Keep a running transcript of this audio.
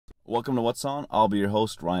Welcome to What's On. I'll be your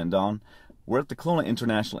host, Ryan Donn. We're at the Kelowna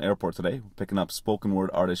International Airport today, picking up spoken word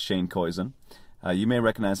artist Shane Koyczan. You may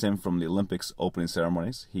recognize him from the Olympics opening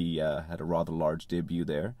ceremonies. He had a rather large debut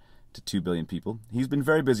there to 2 billion people. He's been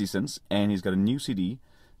very busy since, and he's got a new CD,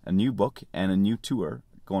 a new book, and a new tour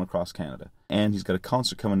going across Canada. And he's got a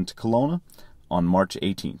concert coming to Kelowna on March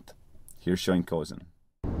 18th. Here's Shane Koyczan.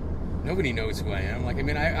 Nobody knows who I am.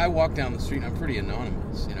 I walk down the street and I'm pretty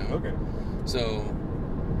anonymous, you know? Okay. So,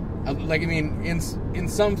 in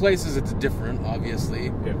some places it's different, obviously.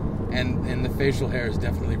 Yeah. And the facial hair is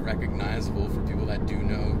definitely recognizable for people that do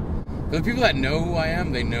know. For the people that know who I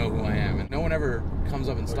am, they know who I am. And no one ever comes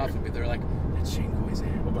up and stops me. They're like, that's Shane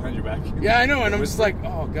Koyczan. Well, behind your back. Yeah, I know. And I'm just like,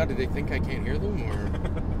 oh, God, do they think I can't hear them?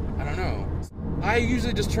 Or, I don't know. I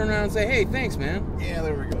usually just turn around and say, hey, thanks, man. Yeah,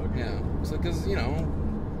 there we go. Okay. Yeah. So, because, you know,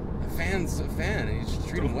 a fan's a fan, and you just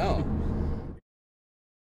treat him well.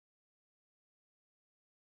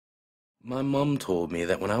 My mum told me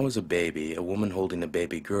that when I was a baby, a woman holding a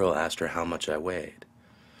baby girl asked her how much I weighed.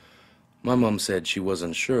 My mum said she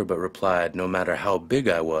wasn't sure, but replied, no matter how big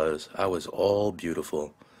I was all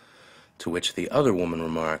beautiful. To which the other woman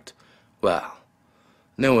remarked, well,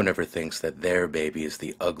 no one ever thinks that their baby is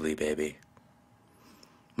the ugly baby.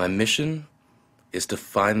 My mission is to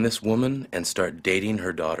find this woman and start dating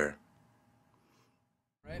her daughter.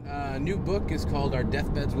 Right, new book is called Our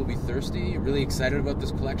Deathbeds Will Be Thirsty. Really excited about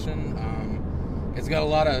this collection. It's got a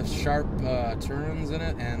lot of sharp turns in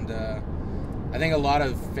it, and I think a lot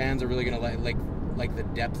of fans are really going to like the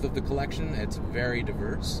depth of the collection. It's very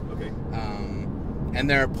diverse. Okay. And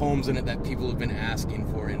there are poems in it that people have been asking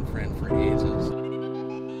for in print for ages.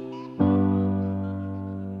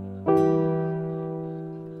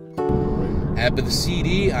 But the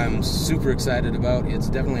CD I'm super excited about. It's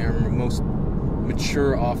definitely our most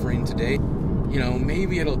mature offering to date. You know,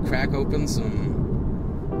 maybe it'll crack open some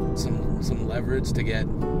leverage to get,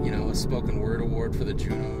 you know, a spoken word award for the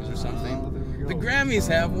Junos or something. The Grammys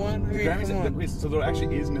have one. Wait, so there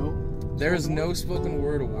actually is no? There is no spoken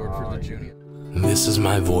word award for the Junos. This is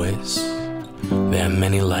my voice. There are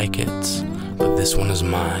many like it, but this one is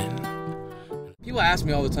mine. People ask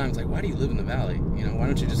me all the time, it's like, why do you live in the Valley? You know, why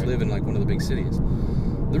don't you just live in like one of the big cities?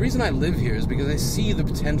 The reason I live here is because I see the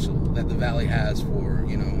potential that the Valley has for,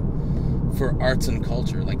 you know, for arts and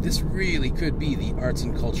culture. Like, this really could be the arts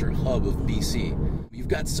and culture hub of BC. You've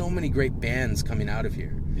got so many great bands coming out of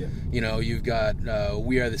here. Yeah. You know, you've got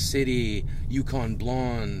We Are the City, Yukon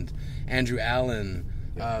Blonde, Andrew Allen,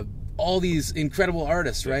 all these incredible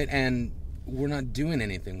artists, right? And we're not doing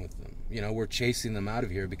anything with them. You know, we're chasing them out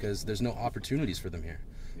of here because there's no opportunities for them here.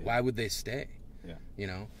 Yeah. Why would they stay? Yeah. You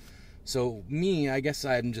know? So me, I guess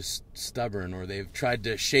I'm just stubborn, or they've tried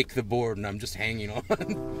to shake the board and I'm just hanging on.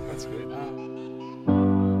 That's good.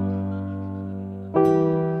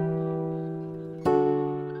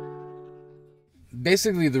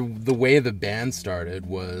 Basically, the way the band started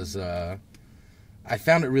was I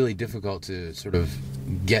found it really difficult to sort of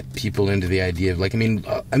get people into the idea of, like,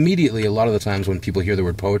 immediately, a lot of the times when people hear the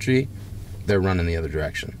word poetry, they're running the other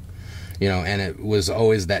direction. You know, and it was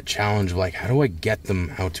always that challenge of, like, how do I get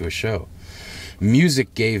them out to a show?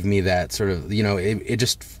 Music gave me that sort of, you know,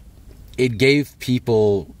 it gave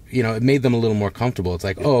people, you know, it made them a little more comfortable. It's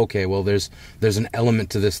like, oh, okay, well, there's an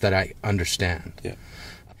element to this that I understand. Yeah.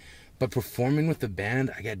 But performing with the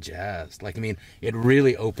band, I get jazzed. Like, it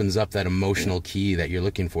really opens up that emotional key that you're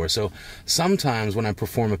looking for. So sometimes when I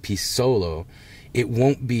perform a piece solo, it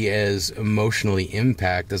won't be as emotionally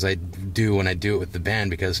impact as I do when I do it with the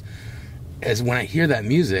band, because as when I hear that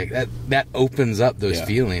music, that opens up those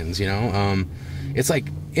feelings, you know? It's like,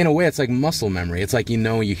 in a way, it's like muscle memory. It's like, you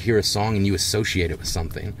know, you hear a song and you associate it with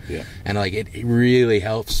something. Yeah. And like, it really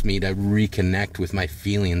helps me to reconnect with my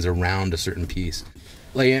feelings around a certain piece.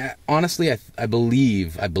 Like, honestly, I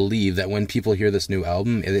believe that when people hear this new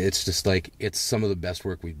album, it's just like, it's some of the best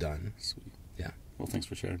work we've done. Sweet. Yeah. Well, thanks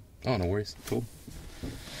for sharing. Oh, no worries. Cool.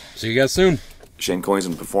 See you guys soon. Shane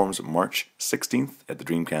Koyczan performs March 16th at the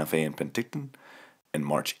Dream Cafe in Penticton and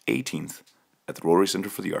March 18th at the Rotary Centre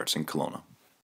for the Arts in Kelowna.